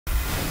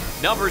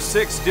Number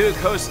 6, Duke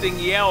hosting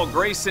Yale.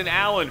 Grayson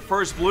Allen,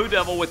 first Blue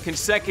Devil with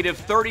consecutive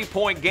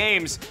 30-point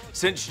games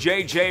since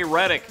J.J.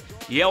 Redick.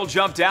 Yale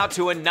jumped out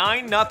to a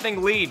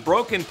 9-0 lead.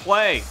 Broken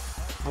play.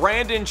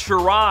 Brandon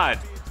Sherrod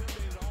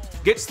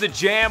gets the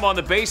jam on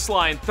the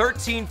baseline.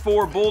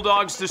 13-4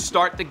 Bulldogs to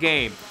start the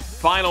game.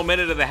 Final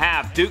minute of the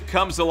half. Duke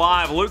comes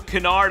alive. Luke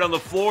Kennard on the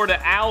floor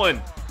to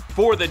Allen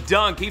for the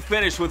dunk. He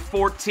finished with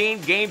 14.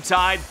 Game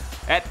tied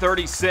at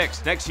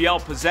 36. Next Yale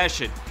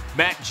possession.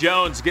 Matt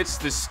Jones gets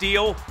the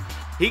steal.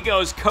 He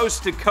goes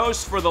coast to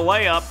coast for the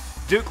layup.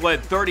 Duke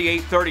led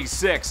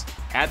 38-36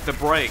 at the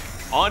break.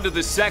 On to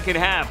the second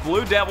half.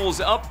 Blue Devils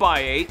up by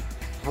 8.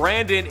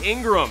 Brandon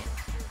Ingram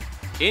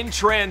in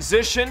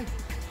transition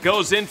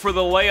goes in for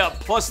the layup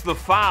plus the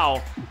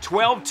foul.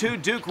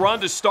 12-2 Duke run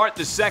to start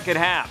the second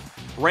half.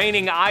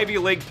 Reigning Ivy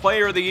League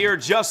Player of the Year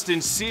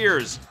Justin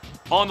Sears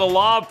on the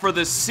lob for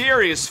the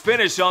serious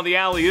finish on the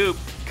alley-oop.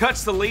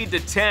 Cuts the lead to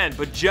 10,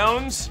 but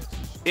Jones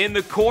in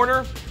the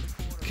corner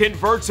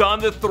converts on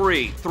the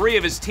three. 3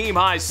 of his team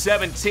high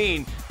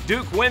 17.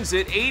 Duke wins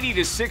it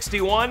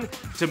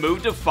 80-61 to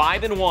move to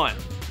 5-1.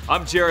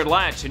 I'm Jared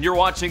Latch, and you're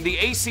watching the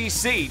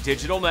ACC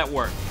Digital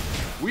Network.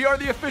 We are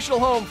the official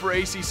home for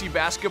ACC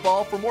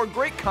basketball. For more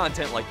great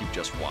content like you've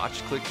just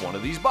watched, click one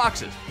of these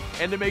boxes.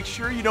 And to make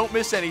sure you don't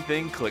miss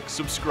anything, click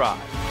subscribe.